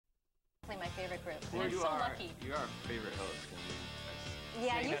definitely my favorite group. Well, I'm so lucky. You are our favorite host.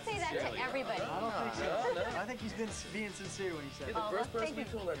 Yeah, you say that to everybody. I don't think so. No. I think he's been being sincere when he said You're the it. first person we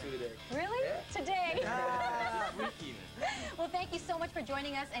thank you. told that to today. Really? Yeah. Today? Freaky. Well, thank you so much for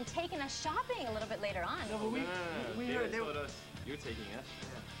joining us and taking us shopping a little bit later on. No, but we heard They they told us you're taking us.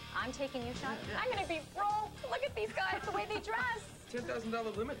 I'm taking you shopping. I'm gonna be broke. Look at these guys, the way they dress.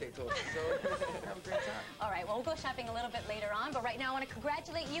 $10,000 limit, they told us. So have a great time. All right, well, we'll go shopping a little bit later on, but right now I want to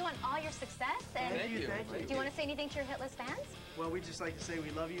congratulate you on all your success. And Thank you. do you want to say anything to your Hit List fans? Well, we'd just like to say we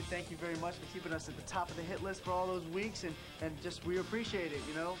love you. Thank you very much for keeping us at the top of the hit list for all those weeks, and just we appreciate it,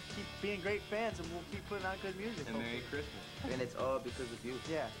 you know. Keep being great fans, and we'll keep putting out good music. And Merry Christmas. And it's all because of you.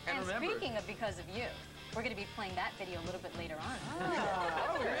 Yeah. And remember, speaking of because of you, we're going to be playing that video a little bit later on.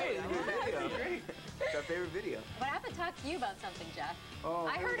 oh, great. Great. It's our favorite video. But I have to talk to you about something, Jeff. Oh,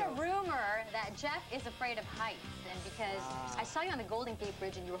 I here we heard a go. rumor that Jeff is afraid of heights, and because I saw you on the Golden Gate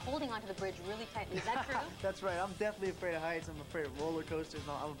Bridge and you were holding onto the bridge really tightly. Is that true? That's right. I'm definitely afraid of heights. I'm afraid of roller coasters.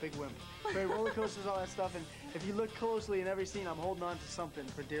 No, I'm a big wimp. Afraid of roller coasters, all that stuff. And if you look closely in every scene, I'm holding on to something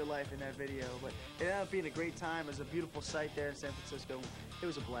for dear life in that video. But it ended up being a great time. It was a beautiful sight there in San Francisco. It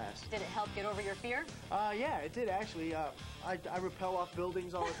was a blast. Did it help get over your fear? Yeah, it did actually. I rappel off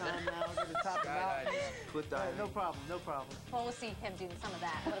buildings all the time now. To the top of the mountain. Cliff diving. No problem. No problem. Well, we'll see him doing some of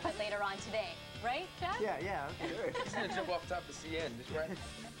that a little bit later on today. Right, Jeff? Yeah. Okay. Sure. He's gonna jump off top of CN, just right.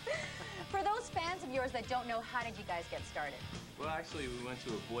 For those fans of yours that don't know, how did you guys get started? Well, actually, we went to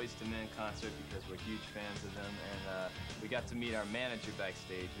a Boyz II Men concert because we're huge fans of them, and we got to meet our manager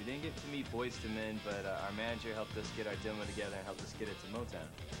backstage. We didn't get to meet Boyz II Men, but our manager helped us get our demo together and helped us get it to Motown.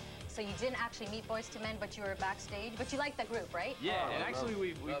 So you didn't actually meet Boyz II Men, but you were backstage. But you like the group, right? Yeah, and I actually,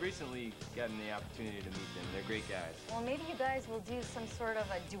 love we've recently gotten the opportunity to meet them. They're great guys. Well, maybe you guys will do some sort of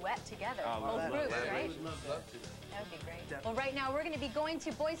a duet together. Oh, Both love groups, that. right? Love to. That would be great. Definitely. Well, right now we're going to be going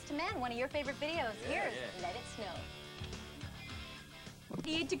to Boyz II Men, one of your favorite videos. Here's Let It Snow.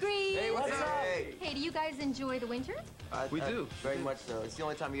 88 degrees. Hey, what's up? Hey, do you guys enjoy the winter? We do. Very much so. It's the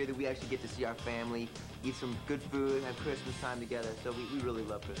only time of year that we actually get to see our family, eat some good food, have Christmas time together. So we really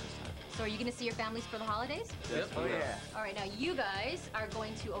love Christmas time. So are you going to see your families for the holidays? Yep. Oh yeah. All right, now you guys are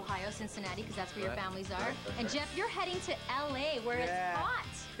going to Ohio, Cincinnati, because that's where your Right. families are. Right, that's And right. Jeff, you're heading to LA, where it's hot.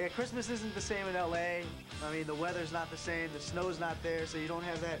 Yeah, Christmas isn't the same in LA. I mean, the weather's not the same, the snow's not there, so you don't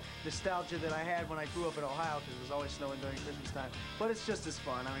have that nostalgia that I had when I grew up in Ohio, because it was always snowing during Christmas time. But it's just as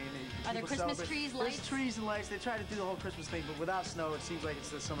fun. I mean, Are there people Christmas celebrate. trees, There's lights? trees and lights. They try to do the whole Christmas thing, but without snow, it seems like it's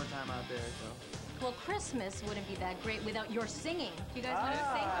the summertime out there. So. Well, Christmas wouldn't be that great without your singing. Do you guys want to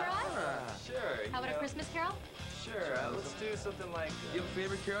sing for us? Sure. How about a Christmas carol? Sure. Let's do something like. You have a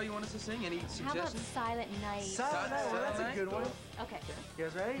favorite carol you want us to sing? Any How about suggestions? Silent Night? Silent Night, well, that's a good one. Okay. You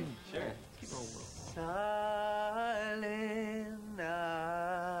guys ready? Sure. Silent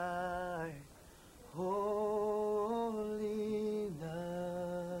night, holy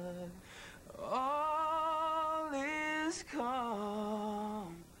night, all is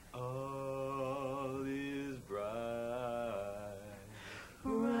calm, All is bright.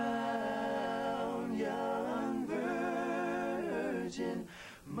 round young virgin,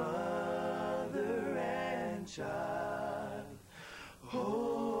 mother and child,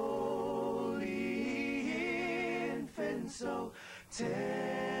 holy infant, so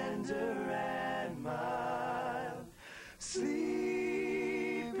tender and mild,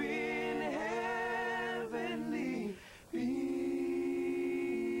 sleep in heavenly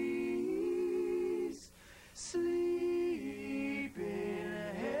peace, sleep in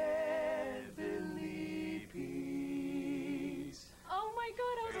heavenly peace. Oh my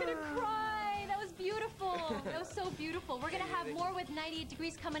God, I was gonna cry. That was beautiful. That was so beautiful. We're gonna have more with 98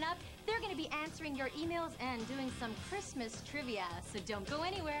 Degrees coming up. They're gonna be answering your emails and doing some Christmas trivia, so don't go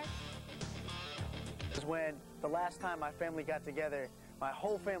anywhere. Was when the last time my family got together, my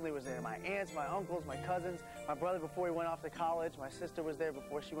whole family was there. My aunts, my uncles, my cousins, my brother before he went off to college. My sister was there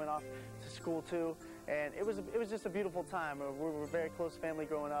before she went off to school too. And it was just a beautiful time. We were a very close family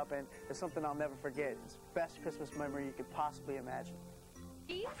growing up, and it's something I'll never forget. It's the best Christmas memory you could possibly imagine.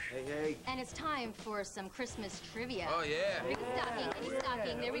 Hey. And it's time for some Christmas trivia. Oh, yeah. Big stocking, mini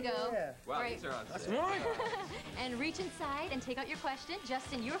stocking. There we go. Yeah. Wow, All right. these are on That's sale. right. And reach inside and take out your question.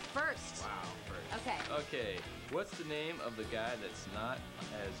 Justin, you're first. Wow. First. Okay. Okay. What's the name of the guy that's not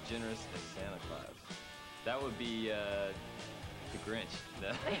as generous as Santa Claus? That would be the Grinch.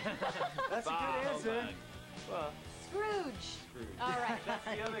 That's a Ah, good hold answer. on. Well, Scrooge. All right. that's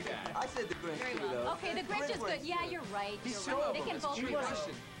the other guy. I said the Grinch Very too, well. though. Okay, the Grinch is good. Yeah, you're right. He's You're two right. of They them. can It's both two be questions.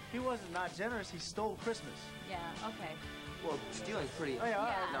 right. He wasn't not generous. He stole Christmas. Yeah, okay. Well, stealing's pretty. Oh, yeah, all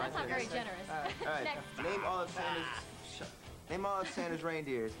Yeah, right. no, that's I not very think generous. All right. Next. Name all of Santa's Name all of Santa's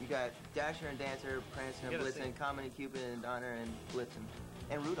reindeers. You got Dasher and Dancer, Prancer and You gotta Blitzen, sing. Comet and Cupid and Donner and Blitzen,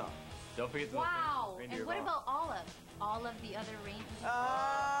 and Rudolph. Don't forget the Wow. reindeer And what ball. about Olive? All of the other reindeers?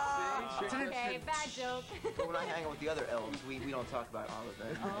 See? Okay, bad joke. But when I hang out with the other elves, we don't talk about all of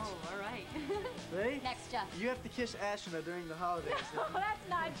that. Oh, all right. Ready? Next, Jeff. You have to kiss Ashna during the holidays. Oh, that's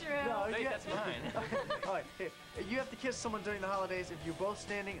not true. No, Wait, you that's mine. All right, here. You have to kiss someone during the holidays if you're both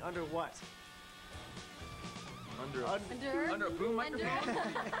standing under what? Under Under a boom microphone?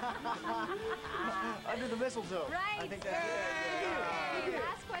 Under the mistletoe. Right. I think that's Hey,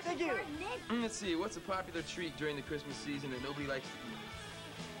 last question Thank you. for Nick. Let's see, what's a popular treat during the Christmas season that nobody likes to eat?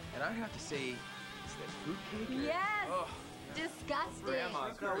 And I'd have to say, it's that fruitcake. Yes. Oh. Disgusting.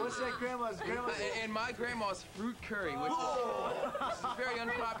 Grandma's No, what's that grandma's? And my grandma's fruit curry, which is a very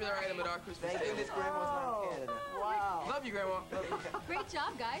unpopular item at our Christmas Thank table. goodness Grandma's not in Canada. Wow. Love you, Grandma. Great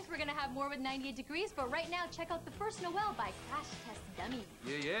job, guys. We're going to have more with 98 Degrees, but right now, check out the first Noel by Crash Test Dummies.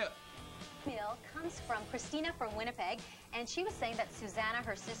 Yeah. Email comes from Christina from Winnipeg, and she was saying that Susanna,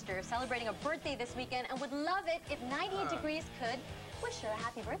 her sister, is celebrating a birthday this weekend and would love it if 98 Degrees could wish her a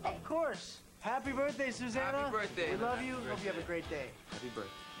happy birthday. Of course. Happy birthday, Susanna. Happy birthday. We love you. Hope you have a great day. Happy birthday.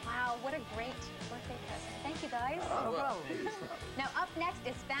 Wow, what a great birthday present. Thank you, guys. No problem. Now, up next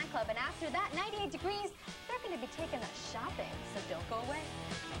is Fan Club, and after that, 98 Degrees, they're going to be taking us shopping, so don't go away.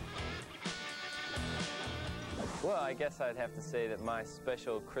 Well, I guess I'd have to say that my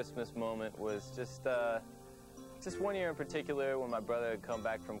special Christmas moment was just one year in particular when my brother had come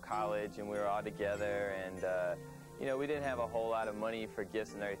back from college and we were all together, and you know, we didn't have a whole lot of money for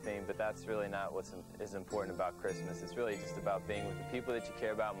gifts and everything, but that's really not what's is important about Christmas. It's really just about being with the people that you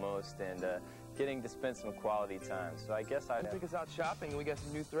care about most and getting to spend some quality time. So I guess I'd Took us out shopping and we got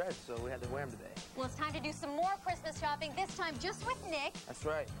some new threads, so we had to wear them today. Well, it's time to do some more Christmas shopping, this time just with Nick. That's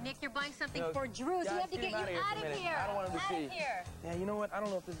right. Nick, you're buying something You know, for Drew, so we guys, have to get you get him out outta of here for a minute. here. I don't want him to Out see. of here. Yeah, you know what? I don't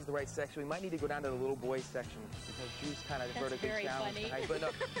know if this is the right section. We might need to go down to the little boys section because Drew's kind of That's vertically very challenged funny. tonight.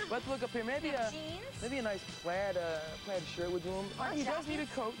 But let's look up here. Maybe Jeans? maybe a nice plaid shirt would do him. Or He does need a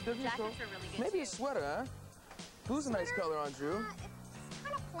jackets. coat. Does need a coat. Jackets are really good, Maybe too. a sweater, huh? Blue's a nice color on Drew. It's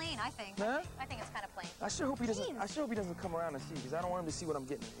kind of plain, I think. Huh? I think it's kind of plain. I sure hope he doesn't. Jeans. I sure hope he doesn't come around and see because I don't want him to see what I'm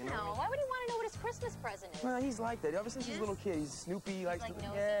getting. You know. No, why would he want to know what his Christmas present is? Well, he's like that. Ever since he's Yes? a little kid, he's Snoopy. He likes like to.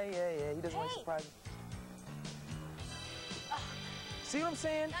 nosy? Yeah. He doesn't like Hey. surprises. See what I'm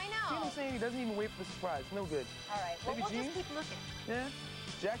saying? I know. See what I'm saying? He doesn't even wait for the surprise. No good. All right, well, Maybe we'll jeans? just keep looking. Yeah.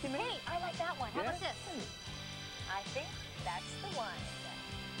 Jacket, man. Hey, I like that one. How Yeah? about this? I think that's the one.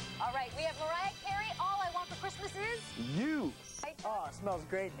 All right, we have Mariah Carey. All I Want for Christmas is... You. Oh, it smells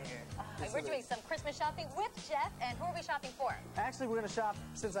great in here. We're doing some Christmas shopping with Jeff, and who are we shopping for? Actually, we're going to shop,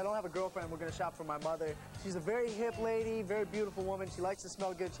 since I don't have a girlfriend, we're going to shop for my mother. She's a very hip lady, very beautiful woman. She likes to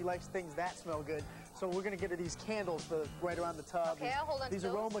smell good. She likes things that smell good. So we're going to get her these candles for right around the tub. Okay, I'll hold on to These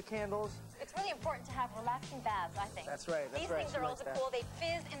those. aroma candles. It's really important to have relaxing baths, I think. That's right, that's These right. things She are likes also that. cool. They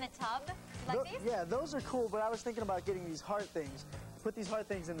fizz in the tub. You like these? Yeah, those are cool, but I was thinking about getting these heart things. Put these heart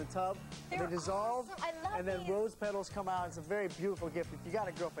things in the tub, They're they dissolve, awesome. I love and then these. rose petals come out. It's a very beautiful gift. If you got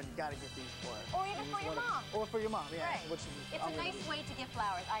a girlfriend, you got to get these for her. Or even for your mom. Or for your mom, yeah. Right. Which is, It's I'm a gonna nice do. way to give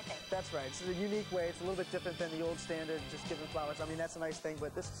flowers, I think. That's right. It's a unique way. It's a little bit different than the old standard, just giving flowers. I mean, that's a nice thing,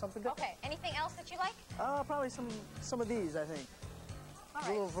 but this is something different. Okay, anything else that you like? Probably some of these, I think. All A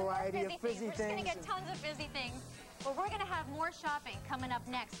little some more variety of things. fizzy We're just going to things. get tons of fizzy things. Well, we're going to have more shopping coming up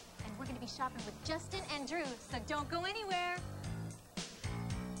next, and we're going to be shopping with Justin and Drew, so don't go anywhere.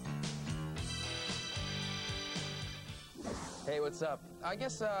 Hey, what's up? I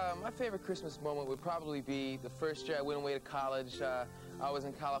guess my favorite Christmas moment would probably be the first year I went away to college. I was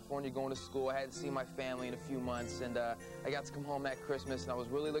in California going to school. I hadn't seen my family in a few months, and I got to come home that Christmas, and I was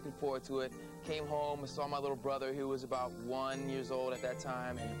really looking forward to it. Came home and saw my little brother, who was about 1 year old at that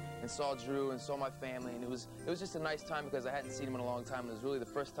time, and saw Drew and saw my family, and it was just a nice time because I hadn't seen him in a long time. It was really the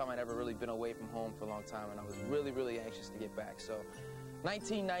first time I'd ever really been away from home for a long time, and I was really, really anxious to get back. So,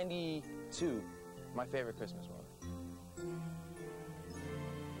 1992, my favorite Christmas moment.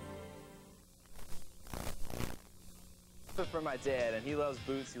 For my dad, and he loves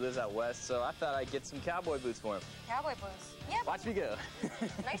boots. He lives out west, so I thought I'd get some cowboy boots for him. Cowboy boots. Yep. Watch me go.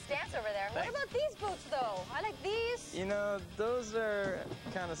 Nice dance over there. Thanks. What about these boots, though? I like these. You know, those are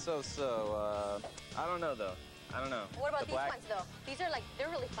kind of so-so. I don't know, though. I don't know. What about The these black- ones, though? These are like, they're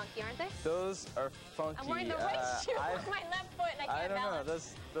really funky, aren't they? Those are funky. I'm wearing the right shoe I- with my left foot, and I I can't don't know.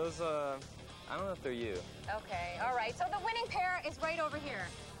 balance. Those, I don't know if they're you. Okay, all right. So the winning pair is right over here.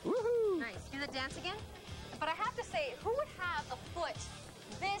 Woohoo! Nice. Do the dance again? But I have to say, who would have a foot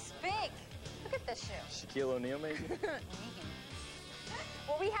this big? Look at this shoe. Shaquille O'Neal, maybe?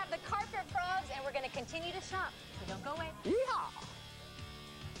 Well, we have the Carpet Frogs, and we're going to continue to shop don't go away. Yeehaw!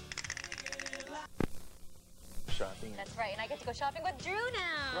 Shopping. That's right, and I get to go shopping with Drew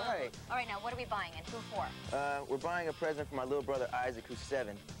now. Right. All right, now what are we buying and who for? We're buying a present for my little brother Isaac, who's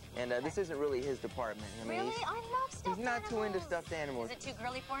 7. And this isn't really his department. I mean, Really? I love stuffed he's not too into animals. stuffed animals. Is it too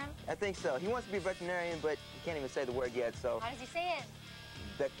girly for him? I think so. He wants to be a veterinarian, but he can't even say the word yet, so... How does he say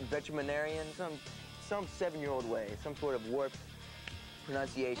it? Veterinarian, some 7-year-old way, some sort of warped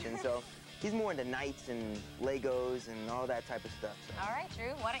pronunciation. So he's more into knights and Legos and all that type of stuff. So. All right, Drew,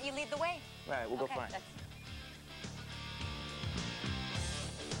 why don't you lead the way? All right, we'll go find. that's-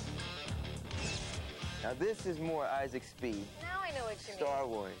 Now this is more Isaac speed. Now I know what you mean. Star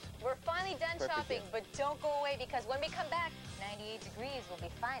Wars. We're finally done Perfect shopping, gift. but don't go away because when we come back, 98 Degrees will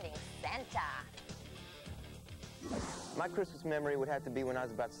be finding Santa. My Christmas memory would have to be when I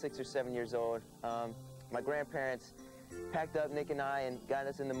was about 6 or 7 years old. My grandparents packed up Nick and I and got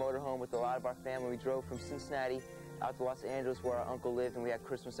us in the motorhome with a lot of our family. We drove from Cincinnati out to Los Angeles where our uncle lived, and we had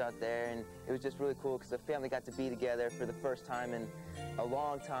Christmas out there, and it was just really cool because the family got to be together for the first time in a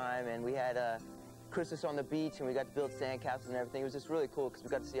long time, and we had Christmas on the beach, and we got to build sandcastles and everything. It was just really cool because we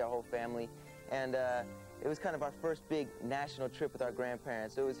got to see our whole family, and it was kind of our first big national trip with our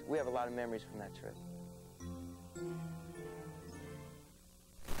grandparents. So we have a lot of memories from that trip.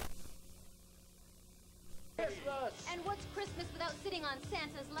 Christmas! And what's Christmas without sitting on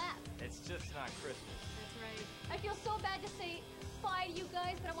Santa's lap? It's just not Christmas. That's right. I feel so bad to say bye to you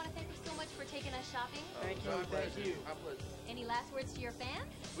guys, but I want to thank you so much for taking us shopping. Thank you, thank you. My pleasure. Any last words to your fans?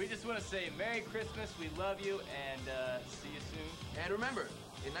 We just want to say Merry Christmas, we love you, and see you soon. And remember,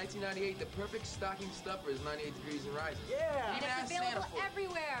 in 1998, the perfect stocking stuffer is 98 Degrees and Rising. Yeah! And Even it's ask Santa available for it.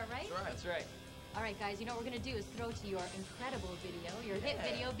 everywhere, right? That's right. That's right. All right, guys, you know what we're going to do is throw to your incredible video, your hit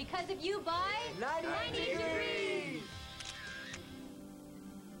video, because of you by 98 Degrees!